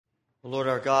Lord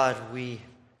our God, we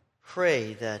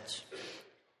pray that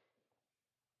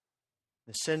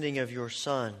the sending of your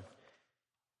Son,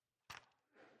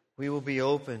 we will be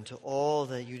open to all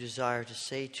that you desire to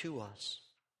say to us,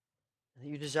 that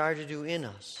you desire to do in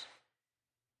us.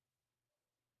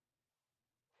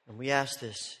 And we ask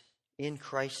this in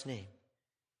Christ's name.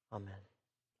 Amen.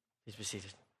 Please be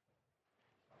seated.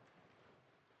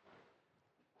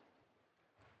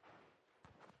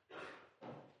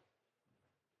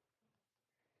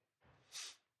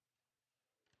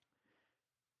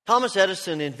 Thomas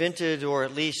Edison invented, or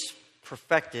at least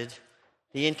perfected,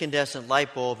 the incandescent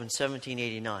light bulb in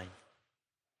 1789.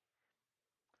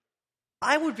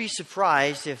 I would be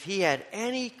surprised if he had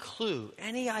any clue,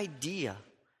 any idea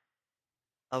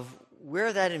of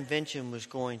where that invention was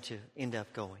going to end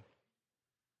up going.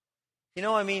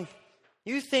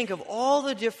 You think of all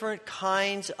the different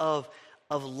kinds of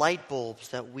light bulbs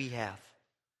that we have.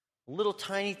 Little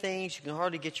tiny things you can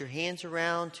hardly get your hands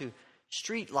around, to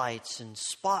street lights and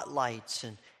spotlights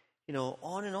and,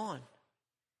 on and on.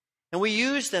 And we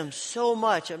use them so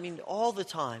much, all the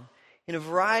time, in a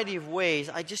variety of ways.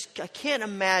 I can't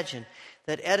imagine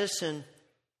that Edison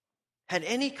had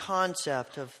any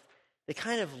concept of the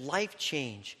kind of life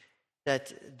change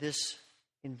that this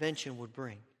invention would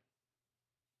bring.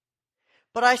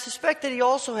 But I suspect that he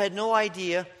also had no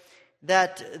idea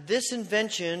that this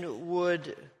invention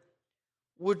would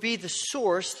be the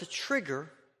source, the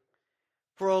trigger,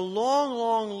 for a long,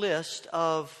 long list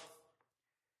of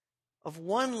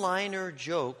one-liner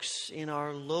jokes in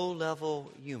our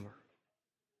low-level humor.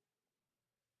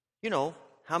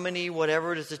 How many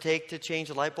whatever does it take to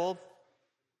change a light bulb?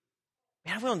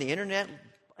 Man, I went on the internet.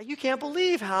 You can't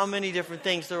believe how many different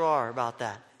things there are about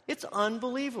that. It's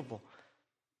unbelievable.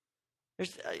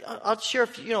 I'll share,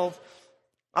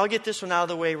 I'll get this one out of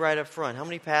the way right up front. How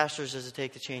many pastors does it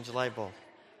take to change a light bulb?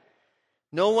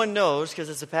 No one knows, because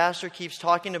as the pastor keeps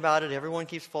talking about it, everyone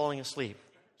keeps falling asleep.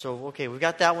 So, okay, we've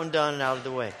got that one done and out of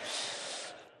the way.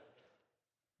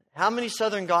 How many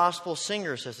Southern gospel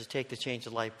singers does it take to change a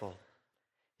light bulb?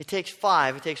 It takes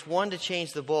 5. It takes 1 to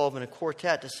change the bulb and a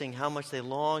quartet to sing how much they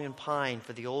long and pine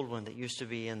for the old one that used to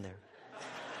be in there.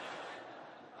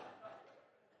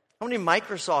 How many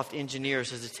Microsoft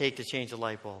engineers does it take to change a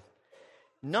light bulb?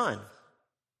 None,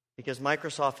 because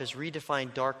Microsoft has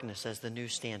redefined darkness as the new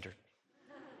standard.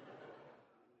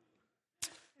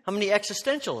 How many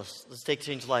existentialists does it take to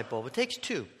change the light bulb? It takes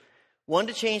 2. 1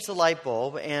 to change the light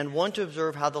bulb, and 1 to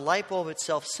observe how the light bulb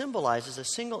itself symbolizes a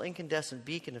single incandescent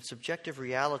beacon of subjective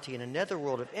reality in a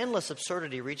netherworld of endless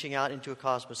absurdity reaching out into a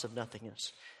cosmos of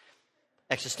nothingness.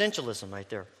 Existentialism right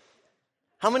there.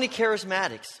 How many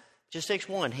charismatics? Just takes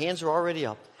 1. Hands are already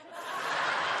up.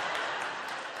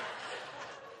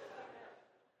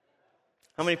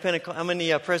 How many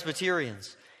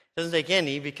Presbyterians? Doesn't take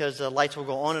any, because the lights will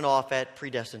go on and off at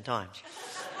predestined times.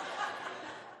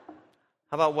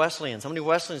 How about Wesleyans? How many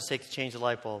Wesleyans take to change the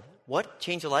light bulb? What?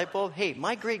 Change the light bulb? Hey,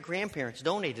 my great-grandparents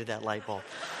donated that light bulb.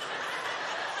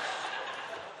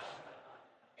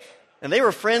 And they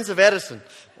were friends of Edison.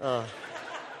 How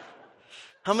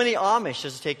many Amish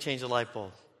does it take to change the light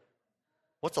bulb?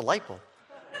 What's a light bulb?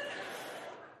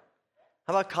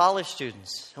 How about college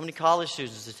students? How many college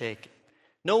students does it take?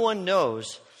 No one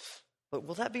knows. But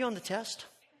will that be on the test?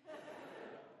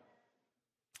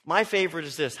 My favorite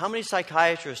is this. How many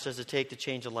psychiatrists does it take to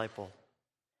change a light bulb?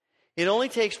 It only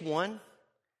takes 1,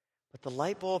 but the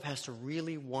light bulb has to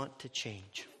really want to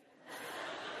change.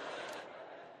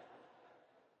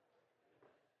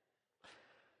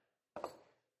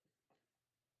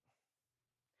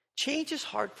 Change is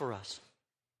hard for us.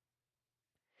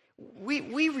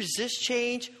 We resist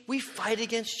change. We fight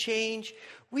against change.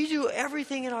 We do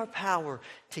everything in our power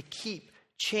to keep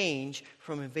change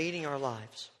from invading our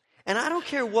lives. And I don't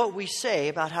care what we say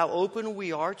about how open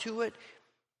we are to it.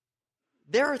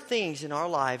 There are things in our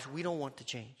lives we don't want to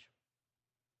change.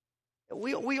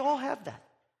 We all have that.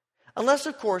 Unless,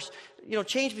 of course,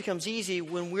 change becomes easy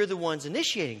when we're the ones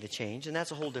initiating the change, and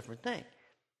that's a whole different thing.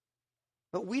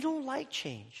 But we don't like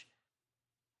change.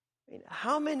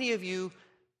 How many of you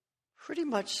pretty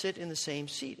much sit in the same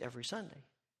seat every Sunday?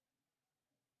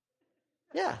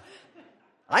 Yeah,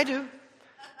 I do.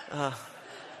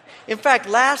 In fact,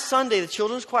 last Sunday, the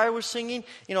children's choir was singing.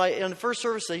 In the first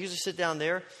service, they usually sit down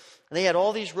there, and they had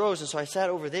all these rows, and so I sat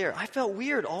over there. I felt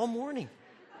weird all morning.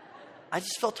 I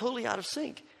just felt totally out of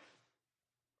sync.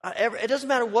 It doesn't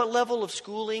matter what level of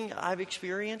schooling I've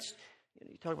experienced.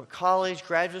 You talk about college,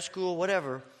 graduate school,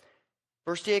 whatever.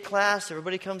 First day of class,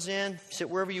 everybody comes in, sit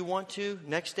wherever you want to.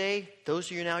 Next day,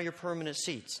 those are now your permanent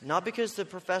seats. Not because the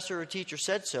professor or teacher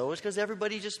said so, it's because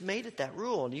everybody just made it that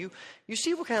rule. And you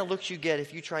see what kind of looks you get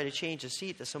if you try to change a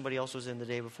seat that somebody else was in the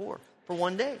day before for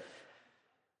one day.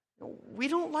 We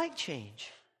don't like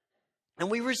change. And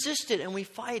we resist it and we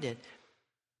fight it.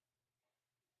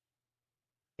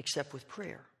 Except with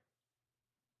prayer.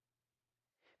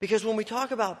 Because when we talk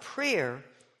about prayer,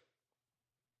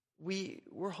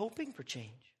 we're hoping for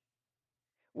change.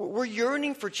 We're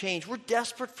yearning for change. We're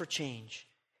desperate for change.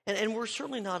 And we're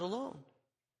certainly not alone.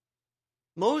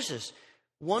 Moses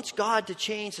wants God to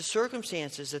change the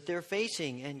circumstances that they're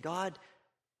facing, and God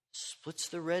splits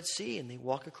the Red Sea and they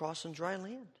walk across on dry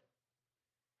land.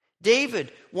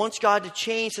 David wants God to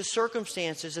change the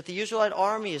circumstances that the Israelite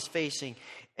army is facing,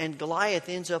 and Goliath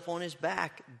ends up on his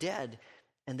back dead,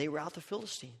 and they rout the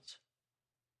Philistines.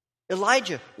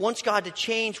 Elijah wants God to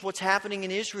change what's happening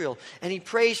in Israel, and he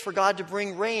prays for God to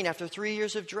bring rain after 3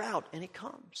 years of drought, and it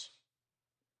comes.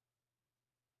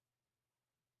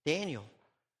 Daniel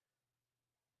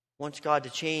wants God to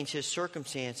change his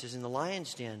circumstances in the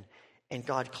lion's den, and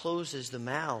God closes the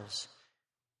mouths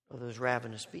of those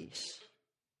ravenous beasts.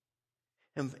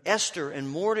 And Esther and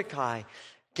Mordecai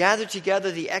gathered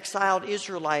together the exiled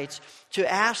Israelites to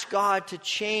ask God to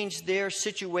change their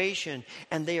situation,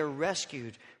 and they are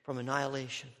rescued from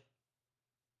annihilation.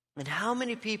 And how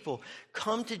many people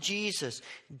come to Jesus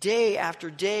day after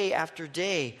day after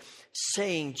day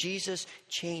saying, Jesus,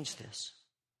 change this.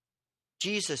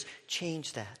 Jesus,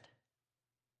 change that.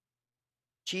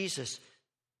 Jesus,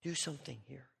 do something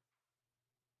here.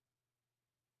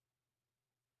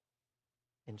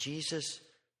 And Jesus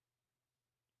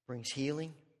brings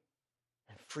healing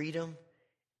and freedom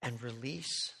and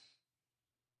release,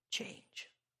 change.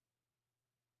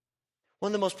 One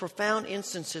of the most profound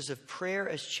instances of prayer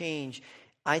as change,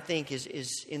 I think,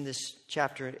 is in this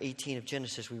chapter 18 of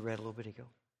Genesis we read a little bit ago.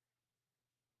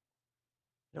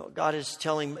 You know, God is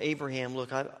telling Abraham,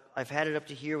 look, I've had it up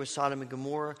to here with Sodom and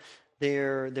Gomorrah.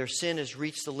 Their sin has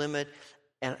reached the limit,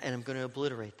 and I'm going to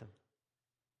obliterate them.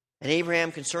 And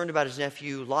Abraham, concerned about his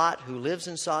nephew Lot, who lives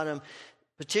in Sodom,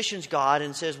 petitions God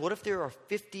and says, what if there are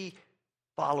 50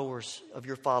 followers of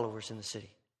your followers in the city?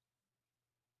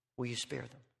 Will you spare them?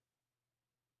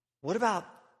 What about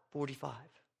 45?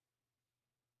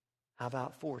 How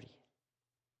about 40?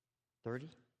 30?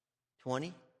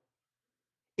 20?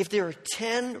 If there are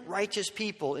 10 righteous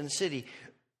people in the city,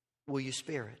 will you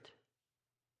spare it?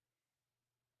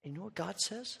 And you know what God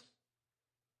says?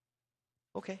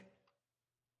 Okay.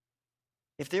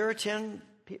 If there are 10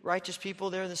 righteous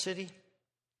people there in the city,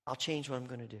 I'll change what I'm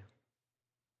going to do.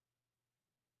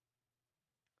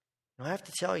 Now, I have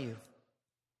to tell you,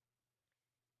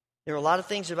 there are a lot of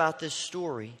things about this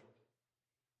story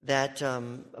that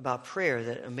about prayer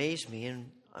that amaze me.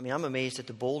 And I mean, I'm amazed at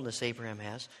the boldness Abraham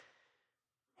has.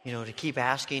 You know, to keep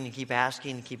asking and keep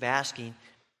asking and keep asking.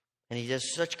 And he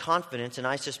does such confidence, and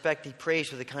I suspect he prays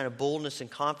with the kind of boldness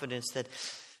and confidence that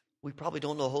we probably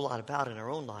don't know a whole lot about in our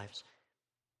own lives.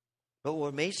 But what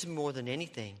amazes me more than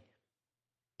anything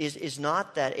is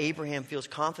not that Abraham feels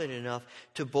confident enough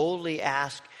to boldly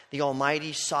ask the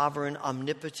almighty, sovereign,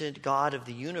 omnipotent God of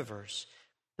the universe.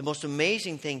 The most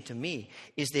amazing thing to me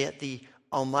is that the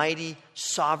almighty,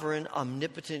 sovereign,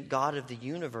 omnipotent God of the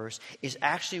universe is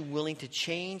actually willing to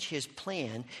change his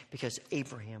plan because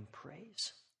Abraham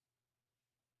prays.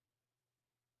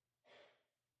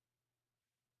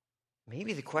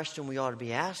 Maybe the question we ought to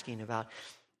be asking about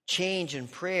change in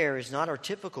prayer is not our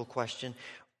typical question,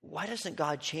 why doesn't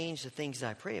God change the things that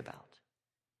I pray about?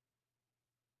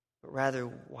 But rather,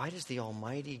 why does the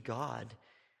almighty God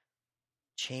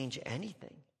change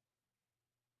anything?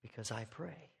 Because I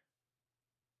pray.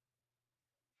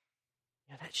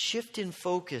 Now, that shift in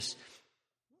focus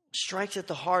strikes at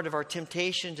the heart of our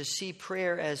temptation to see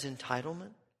prayer as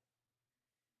entitlement,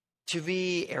 to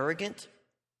be arrogant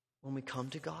when we come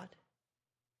to God.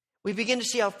 We begin to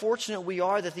see how fortunate we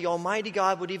are that the Almighty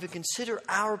God would even consider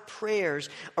our prayers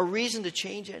a reason to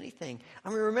change anything. I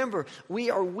mean, remember,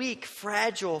 we are weak,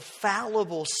 fragile,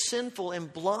 fallible, sinful,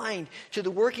 and blind to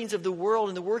the workings of the world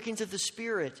and the workings of the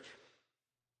Spirit.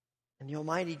 And the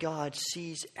Almighty God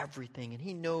sees everything, and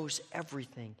He knows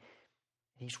everything,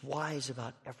 and He's wise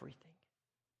about everything.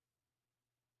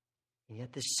 And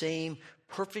yet the same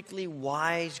perfectly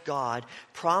wise God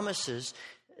promises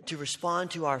to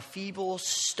respond to our feeble,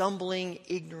 stumbling,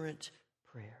 ignorant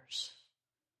prayers.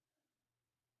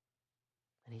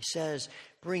 And He says,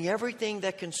 bring everything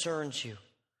that concerns you,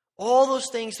 all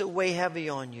those things that weigh heavy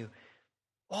on you,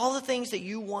 all the things that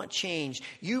you want changed,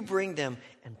 you bring them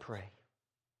and pray.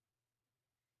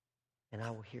 And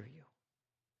I will hear you.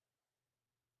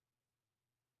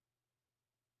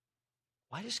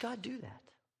 Why does God do that?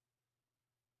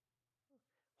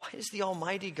 Why does the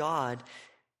Almighty God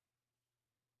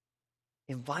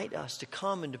invite us to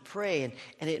come and to pray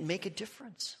and it make a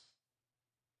difference?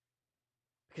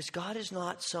 Because God is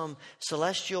not some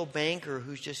celestial banker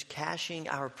who's just cashing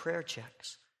our prayer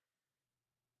checks.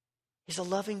 He's a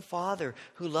loving Father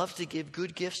who loves to give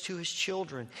good gifts to His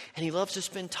children. And He loves to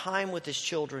spend time with His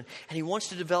children. And He wants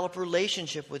to develop a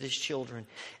relationship with His children.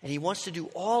 And He wants to do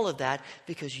all of that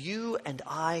because you and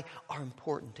I are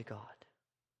important to God.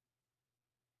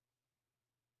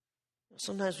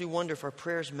 Sometimes we wonder if our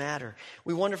prayers matter.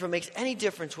 We wonder if it makes any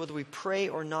difference whether we pray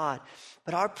or not.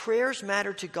 But our prayers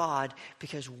matter to God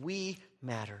because we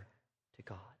matter to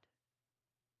God.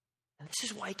 And this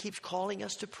is why He keeps calling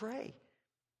us to pray.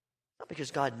 Not because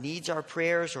God needs our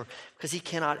prayers or because He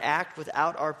cannot act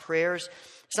without our prayers.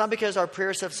 It's not because our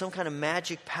prayers have some kind of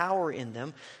magic power in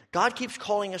them. God keeps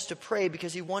calling us to pray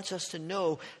because He wants us to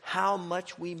know how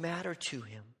much we matter to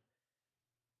Him.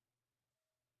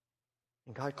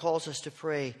 And God calls us to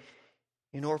pray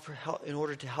in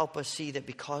order to help us see that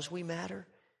because we matter,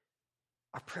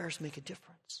 our prayers make a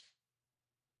difference.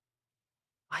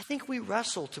 I think we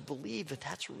wrestle to believe that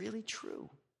that's really true.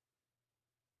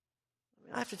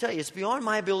 I have to tell you, it's beyond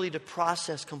my ability to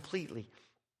process completely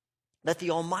that the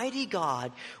Almighty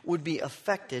God would be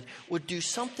affected, would do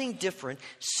something different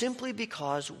simply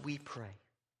because we pray.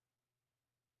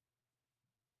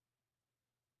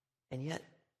 And yet,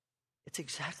 it's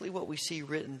exactly what we see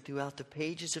written throughout the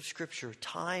pages of Scripture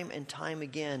time and time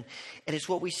again. And it's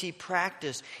what we see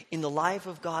practiced in the life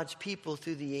of God's people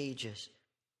through the ages.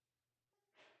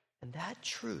 And that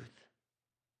truth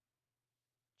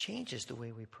changes the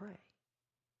way we pray.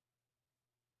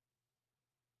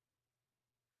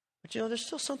 But there's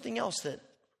still something else that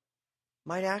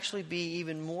might actually be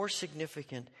even more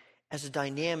significant as a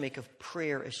dynamic of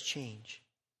prayer as change.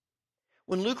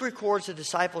 When Luke records the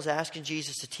disciples asking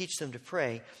Jesus to teach them to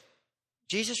pray,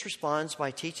 Jesus responds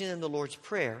by teaching them the Lord's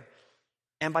Prayer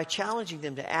and by challenging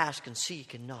them to ask and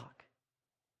seek and knock.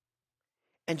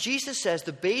 And Jesus says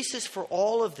the basis for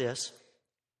all of this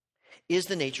is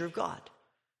the nature of God.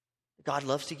 God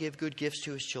loves to give good gifts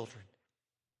to His children.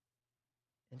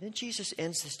 And then Jesus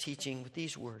ends this teaching with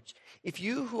these words: if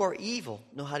you who are evil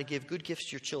know how to give good gifts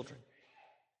to your children,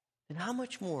 then how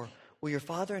much more will your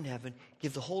Father in heaven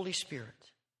give the Holy Spirit,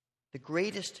 the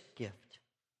greatest gift,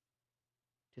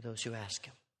 to those who ask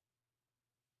Him?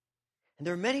 And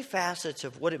there are many facets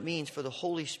of what it means for the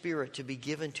Holy Spirit to be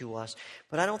given to us,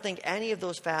 but I don't think any of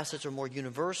those facets are more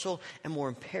universal and more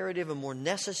imperative and more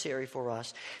necessary for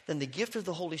us than the gift of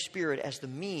the Holy Spirit as the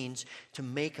means to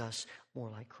make us more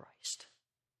like Christ.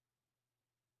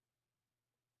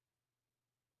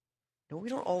 We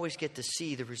don't always get to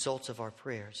see the results of our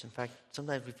prayers. In fact,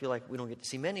 sometimes we feel like we don't get to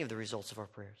see many of the results of our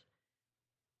prayers.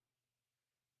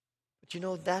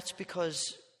 But that's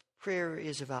because prayer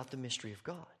is about the mystery of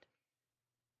God.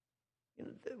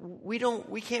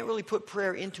 We can't really put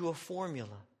prayer into a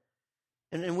formula.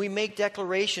 And we make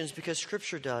declarations because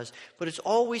Scripture does, but it's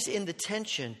always in the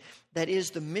tension that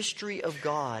is the mystery of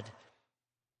God,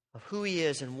 of who He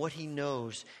is and what He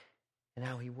knows and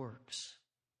how He works.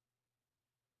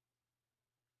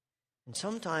 And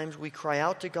sometimes we cry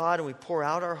out to God and we pour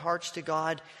out our hearts to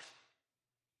God,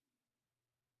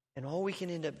 and all we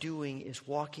can end up doing is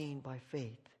walking by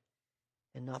faith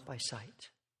and not by sight.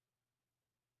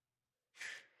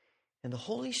 And the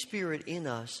Holy Spirit in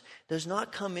us does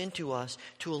not come into us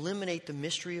to eliminate the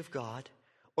mystery of God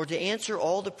or to answer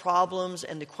all the problems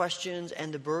and the questions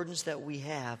and the burdens that we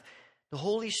have. The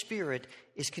Holy Spirit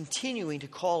is continuing to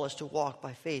call us to walk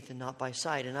by faith and not by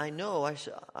sight. And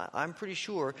I'm pretty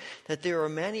sure that there are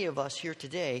many of us here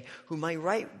today who might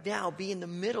right now be in the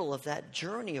middle of that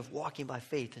journey of walking by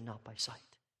faith and not by sight.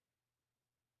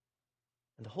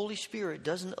 And the Holy Spirit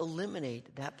doesn't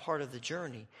eliminate that part of the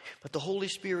journey, but the Holy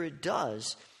Spirit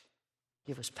does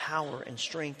give us power and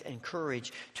strength and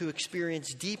courage to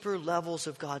experience deeper levels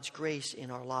of God's grace in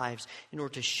our lives in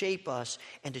order to shape us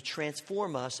and to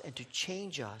transform us and to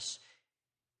change us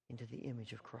into the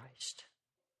image of Christ.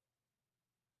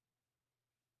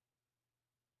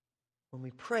 When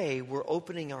we pray, we're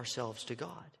opening ourselves to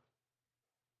God.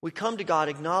 We come to God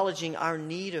acknowledging our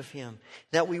need of Him,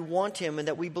 that we want Him, and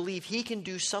that we believe He can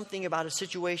do something about a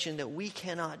situation that we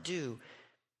cannot do.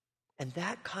 And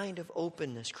that kind of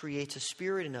openness creates a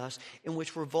spirit in us in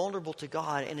which we're vulnerable to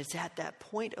God. And it's at that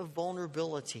point of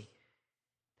vulnerability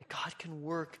that God can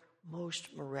work most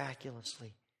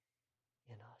miraculously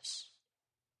in us.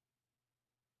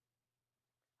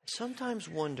 I sometimes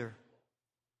wonder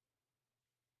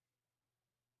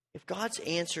if God's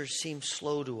answers seem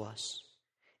slow to us,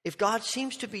 if God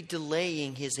seems to be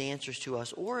delaying his answers to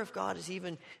us, or if God is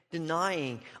even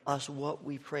denying us what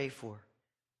we pray for.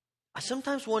 I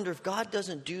sometimes wonder if God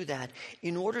doesn't do that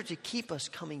in order to keep us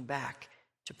coming back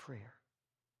to prayer.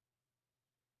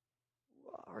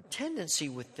 Our tendency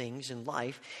with things in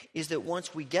life is that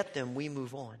once we get them, we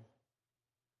move on.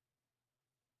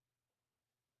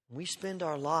 We spend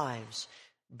our lives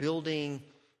building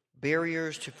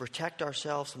barriers to protect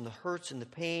ourselves from the hurts and the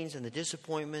pains and the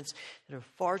disappointments that are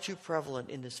far too prevalent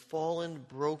in this fallen,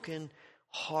 broken,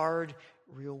 hard,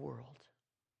 real world.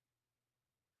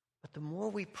 But the more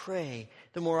we pray,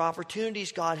 the more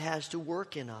opportunities God has to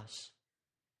work in us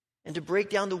and to break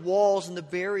down the walls and the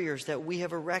barriers that we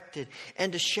have erected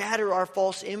and to shatter our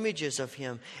false images of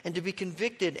him and to be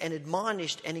convicted and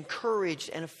admonished and encouraged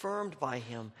and affirmed by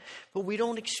him. But we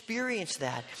don't experience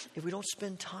that if we don't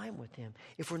spend time with him,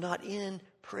 if we're not in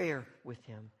prayer with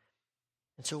him.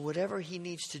 And so whatever he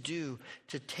needs to do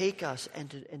to take us and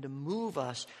to move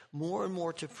us more and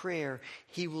more to prayer,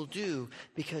 he will do,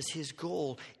 because his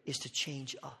goal is to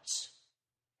change us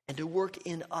and to work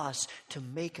in us to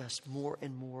make us more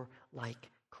and more like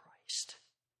Christ.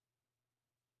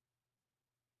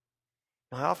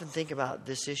 Now, I often think about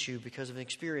this issue because of an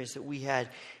experience that we had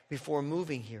before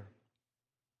moving here.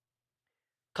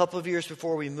 A couple of years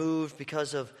before we moved,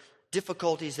 because of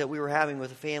difficulties that we were having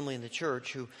with a family in the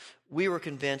church who we were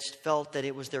convinced felt that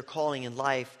it was their calling in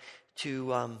life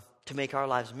to make our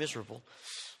lives miserable,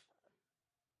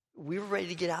 we were ready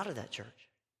to get out of that church.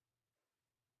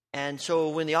 And so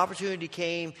when the opportunity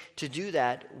came to do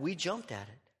that, we jumped at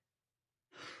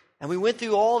it. And we went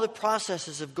through all the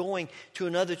processes of going to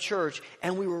another church,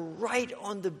 and we were right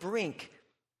on the brink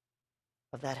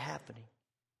of that happening.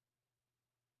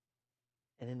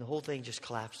 And then the whole thing just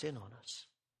collapsed in on us.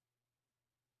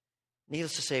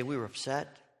 Needless to say, we were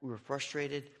upset, we were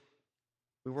frustrated,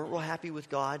 we weren't real happy with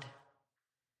God.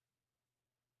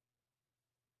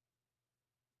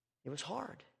 It was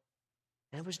hard,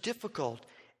 and it was difficult.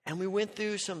 And we went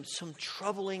through some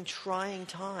troubling, trying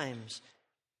times.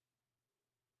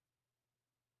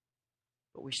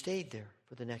 But we stayed there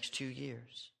for the next 2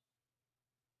 years.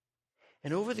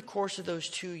 And over the course of those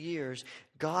 2 years,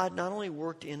 God not only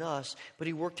worked in us, but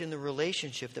he worked in the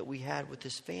relationship that we had with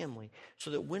this family, so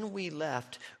that when we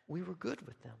left, we were good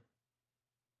with them.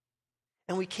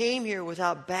 And we came here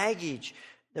without baggage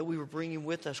that we were bringing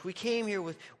with us. We came here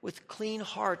with clean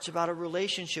hearts about our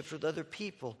relationships with other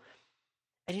people.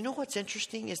 And you know what's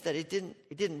interesting is that it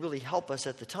didn't really help us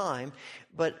at the time,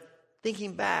 but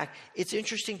thinking back, it's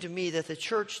interesting to me that the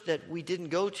church that we didn't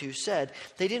go to said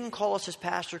they didn't call us as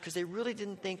pastor because they really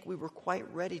didn't think we were quite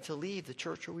ready to leave the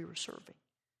church where we were serving.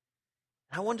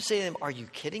 And I wanted to say to them, are you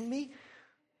kidding me?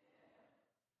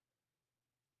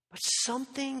 But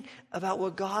something about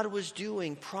what God was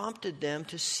doing prompted them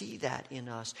to see that in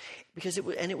us, because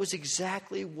it was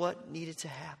exactly what needed to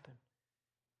happen.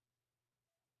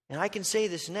 And I can say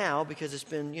this now because it's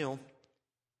been,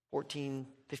 14,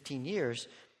 15 years.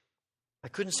 I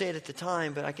couldn't say it at the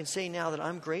time, but I can say now that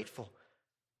I'm grateful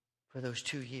for those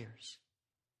 2 years.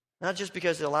 Not just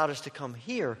because it allowed us to come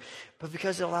here, but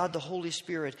because it allowed the Holy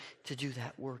Spirit to do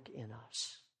that work in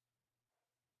us.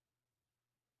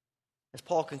 As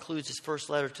Paul concludes his first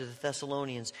letter to the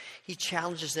Thessalonians, he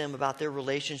challenges them about their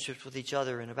relationships with each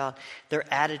other and about their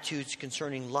attitudes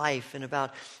concerning life and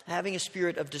about having a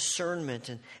spirit of discernment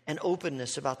and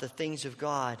openness about the things of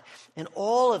God. And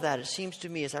all of that, it seems to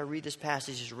me as I read this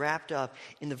passage, is wrapped up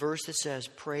in the verse that says,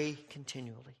 pray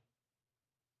continually.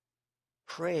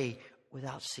 Pray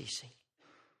without ceasing.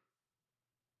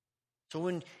 So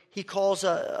when he calls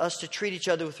us to treat each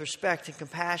other with respect and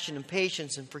compassion and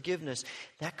patience and forgiveness,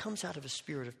 that comes out of a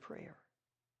spirit of prayer.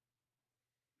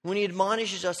 When he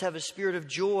admonishes us to have a spirit of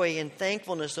joy and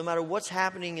thankfulness no matter what's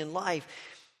happening in life,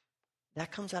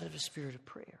 that comes out of a spirit of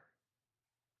prayer.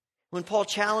 When Paul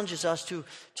challenges us to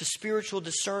spiritual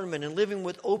discernment and living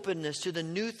with openness to the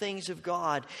new things of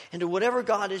God and to whatever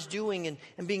God is doing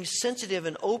and being sensitive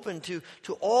and open to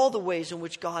all the ways in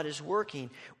which God is working,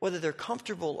 whether they're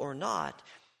comfortable or not,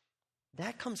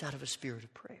 that comes out of a spirit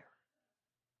of prayer.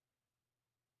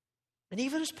 And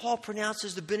even as Paul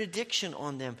pronounces the benediction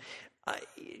on them,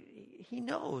 he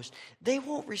knows they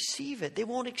won't receive it. They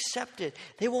won't accept it.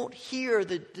 They won't hear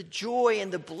the joy and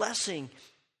the blessing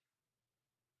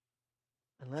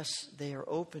unless they are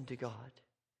open to God.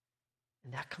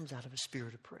 And that comes out of a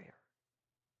spirit of prayer.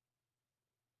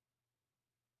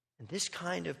 And this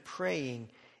kind of praying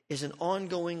is an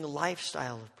ongoing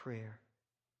lifestyle of prayer.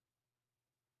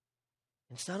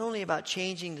 It's not only about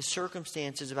changing the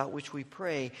circumstances about which we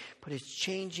pray, but it's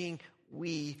changing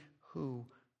we who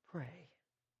pray.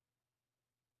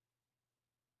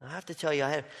 I have to tell you,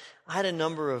 I had a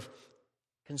number of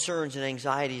concerns and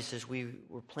anxieties as we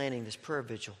were planning this prayer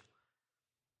vigil.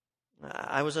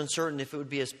 I was uncertain if it would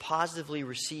be as positively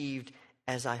received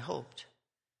as I hoped.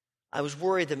 I was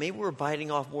worried that maybe we were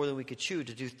biting off more than we could chew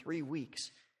to do 3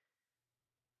 weeks.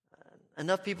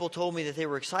 Enough people told me that they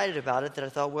were excited about it that I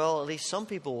thought, well, at least some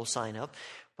people will sign up.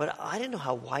 But I didn't know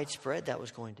how widespread that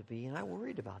was going to be, and I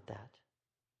worried about that.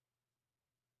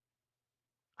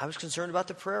 I was concerned about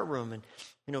the prayer room and,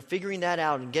 figuring that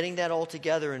out and getting that all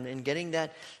together and getting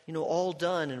that, all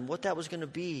done and what that was going to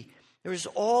be. There was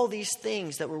all these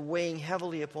things that were weighing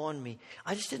heavily upon me.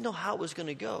 I just didn't know how it was going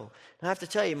to go. And I have to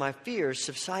tell you, my fears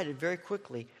subsided very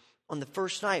quickly on the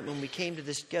first night when we came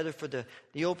together for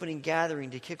the opening gathering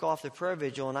to kick off the prayer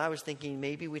vigil. And I was thinking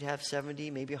maybe we'd have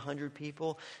 70, maybe 100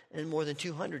 people, and more than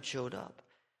 200 showed up.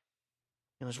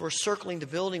 And as we're circling the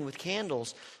building with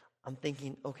candles, I'm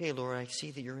thinking, okay, Lord, I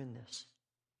see that you're in this.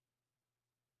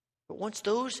 But once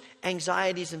those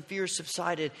anxieties and fears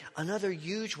subsided, another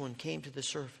huge one came to the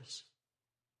surface.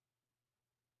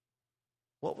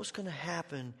 What was going to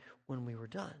happen when we were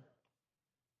done?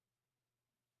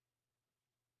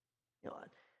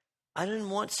 I didn't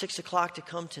want 6 o'clock to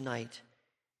come tonight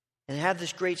and have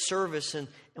this great service, and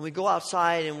we go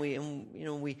outside and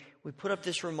we put up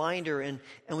this reminder and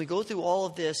we go through all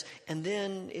of this, and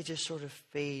then it just sort of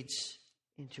fades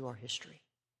into our history.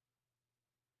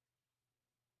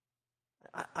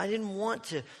 I didn't want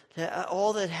to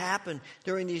all that happened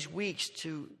during these weeks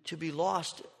to be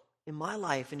lost in my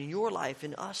life and in your life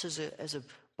and us as a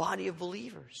body of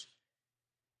believers.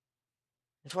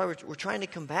 That's why we're trying to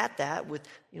combat that with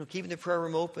keeping the prayer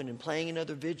room open and playing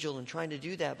another vigil and trying to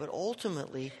do that. But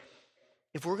ultimately,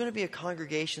 if we're going to be a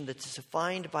congregation that's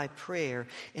defined by prayer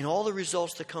and all the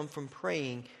results that come from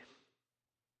praying,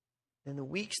 then the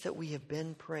weeks that we have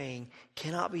been praying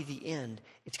cannot be the end.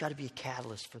 It's got to be a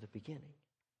catalyst for the beginning.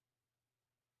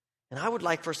 And I would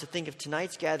like for us to think of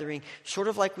tonight's gathering sort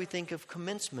of like we think of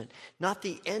commencement. Not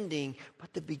the ending,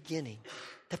 but the beginning.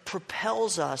 That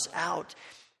propels us out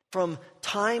from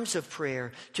times of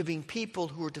prayer to being people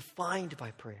who are defined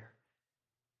by prayer.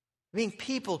 Being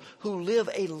people who live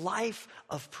a life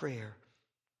of prayer.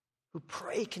 Who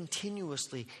pray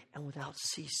continuously and without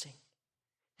ceasing.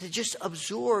 It just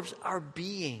absorbs our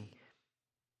being.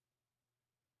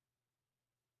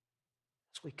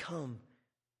 As we come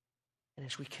and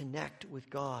as we connect with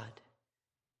God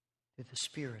through the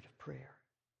spirit of prayer.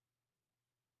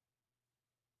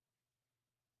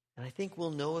 And I think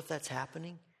we'll know if that's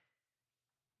happening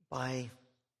by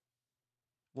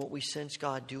what we sense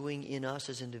God doing in us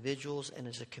as individuals and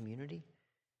as a community.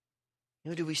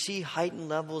 Do we see heightened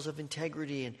levels of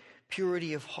integrity and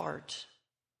purity of heart?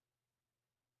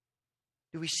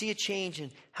 Do we see a change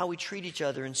in how we treat each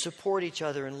other and support each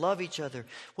other and love each other?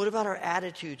 What about our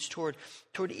attitudes toward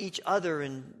each other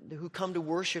and who come to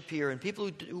worship here and people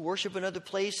who worship in other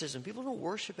places and people who don't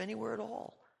worship anywhere at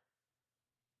all?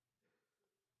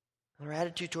 Our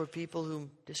attitude toward people who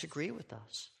disagree with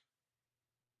us.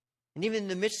 And even in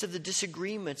the midst of the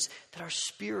disagreements, that our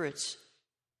spirits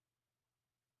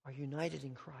are united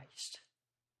in Christ.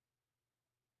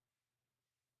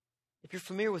 If you're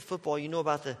familiar with football, you know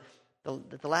about the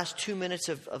last 2 minutes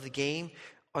of the game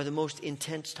are the most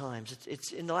intense times.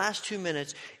 It's in the last 2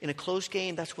 minutes, in a close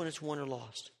game, that's when it's won or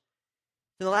lost.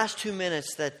 In the last 2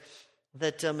 minutes that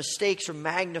mistakes are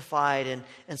magnified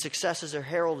and successes are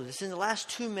heralded. It's in the last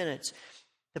 2 minutes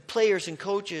that players and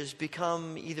coaches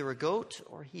become either a goat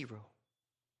or a hero.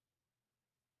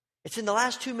 It's in the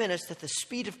last 2 minutes that the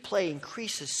speed of play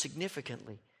increases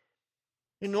significantly.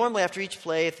 And normally after each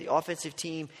play, if the offensive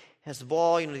team has the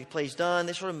ball, the play's done,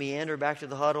 they sort of meander back to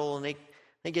the huddle and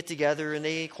they get together and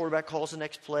the quarterback calls the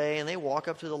next play and they walk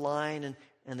up to the line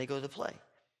and they go to the play.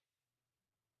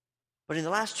 But in the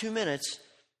last 2 minutes,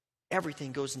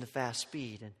 everything goes into fast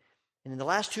speed. And in the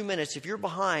last 2 minutes, if you're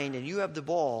behind and you have the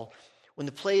ball, when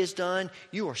the play is done,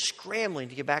 you are scrambling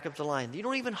to get back up to the line. You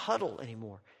don't even huddle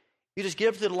anymore. You just get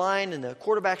up to the line and the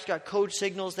quarterback's got code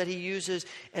signals that he uses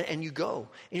and you go.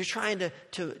 And you're trying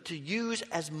to use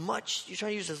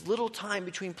as little time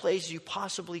between plays as you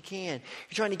possibly can.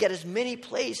 You're trying to get as many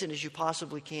plays in as you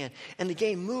possibly can. And the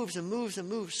game moves and moves and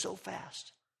moves so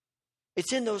fast.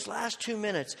 It's in those last 2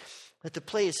 minutes that the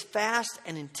play is fast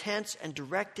and intense and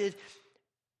directed,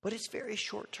 but it's very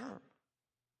short term.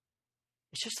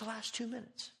 It's just the last 2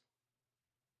 minutes.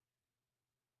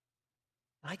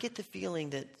 I get the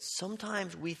feeling that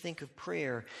sometimes we think of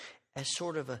prayer as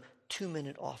sort of a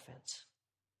 2-minute offense.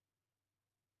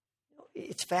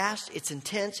 It's fast, it's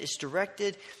intense, it's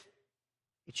directed,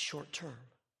 it's short term.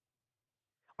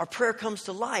 Our prayer comes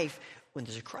to life when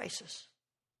there's a crisis.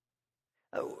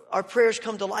 Our prayers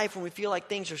come to life when we feel like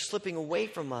things are slipping away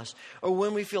from us, or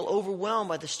when we feel overwhelmed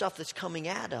by the stuff that's coming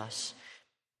at us.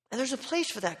 And there's a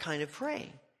place for that kind of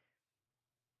praying.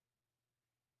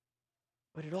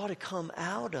 But it ought to come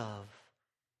out of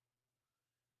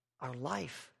our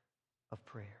life of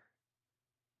prayer.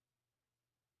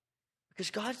 Because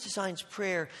God designs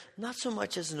prayer not so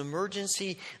much as an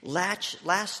emergency,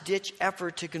 last-ditch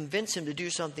effort to convince Him to do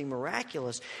something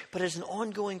miraculous, but as an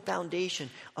ongoing foundation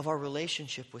of our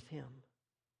relationship with Him.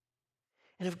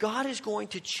 And if God is going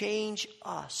to change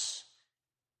us,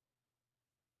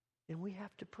 then we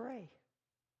have to pray.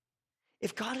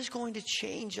 If God is going to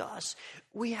change us,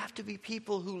 we have to be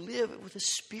people who live with a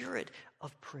spirit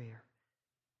of prayer.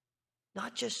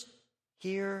 Not just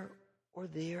here or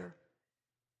there,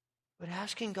 but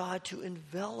asking God to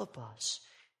envelop us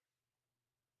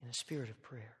in a spirit of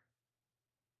prayer.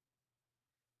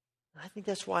 And I think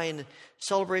that's why in the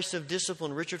Celebration of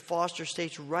Discipline, Richard Foster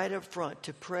states right up front,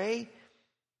 to pray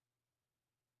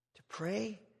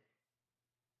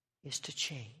is to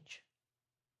change.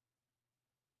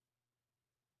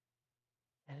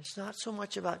 And it's not so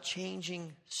much about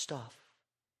changing stuff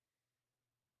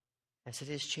as it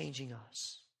is changing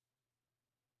us.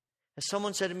 As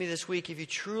someone said to me this week, if you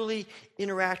truly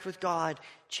interact with God,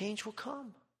 change will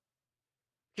come.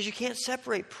 Because you can't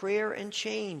separate prayer and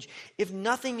change. If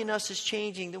nothing in us is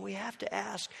changing, then we have to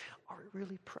ask, are we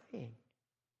really praying?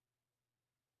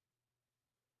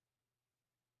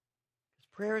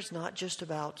 Because prayer is not just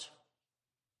about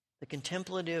the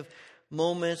contemplative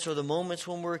moments or the moments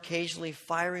when we're occasionally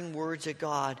firing words at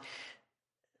God.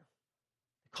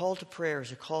 The call to prayer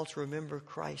is a call to remember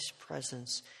Christ's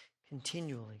presence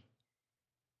continually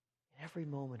in every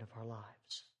moment of our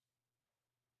lives.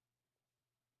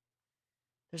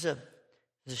 There's a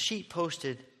sheet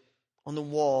posted on the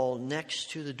wall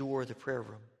next to the door of the prayer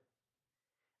room.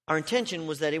 Our intention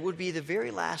was that it would be the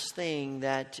very last thing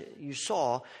that you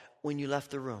saw when you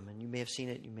left the room. And you may have seen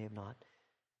it, you may have not.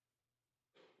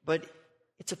 But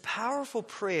it's a powerful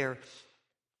prayer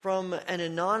from an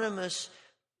anonymous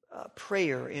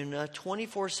prayer in a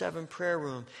 24/7 prayer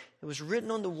room. It was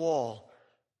written on the wall,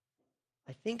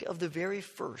 I think, of the very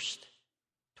first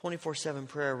 24/7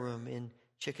 prayer room in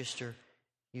Chichester,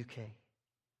 UK.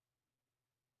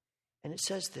 And it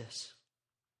says this: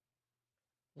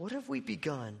 what have we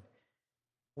begun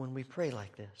when we pray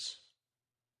like this?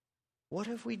 What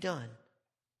have we done?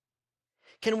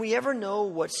 Can we ever know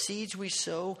what seeds we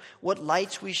sow, what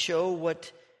lights we show,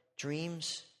 what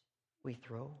dreams we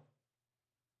throw?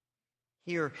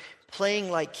 Here, playing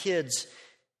like kids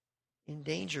in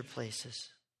danger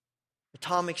places,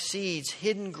 atomic seeds,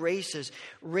 hidden graces,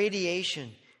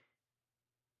 radiation,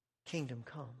 kingdom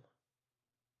come.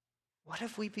 What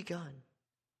have we begun?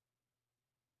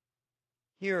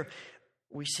 Here,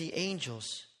 we see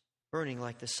angels burning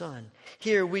like the sun.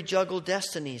 Here, we juggle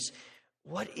destinies.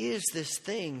 What is this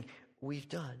thing we've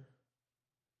done?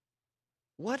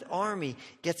 What army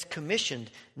gets commissioned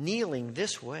kneeling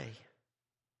this way?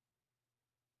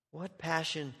 What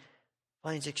passion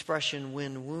finds expression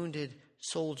when wounded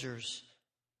soldiers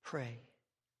pray?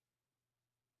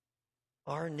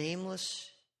 Are nameless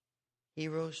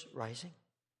heroes rising?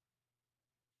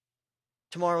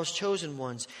 Tomorrow's chosen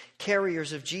ones,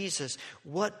 carriers of Jesus,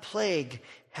 what plague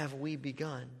have we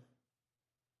begun?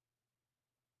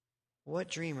 What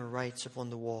dreamer writes upon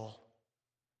the wall?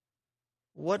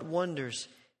 What wonders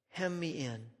hem me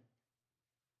in?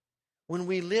 When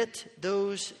we lit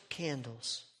those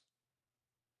candles,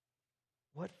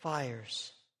 what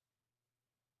fires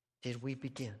did we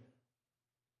begin?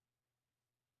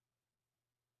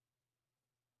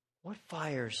 What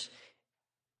fires is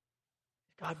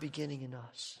God beginning in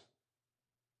us?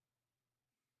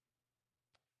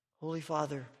 Holy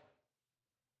Father,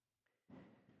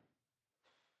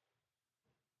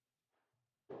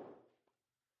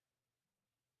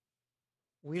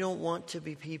 we don't want to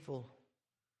be people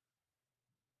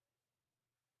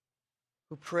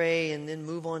who pray and then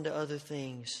move on to other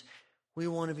things. We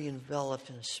want to be enveloped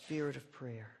in a spirit of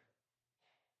prayer.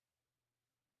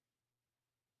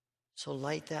 So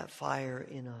light that fire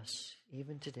in us,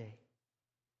 even today.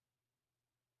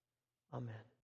 Amen.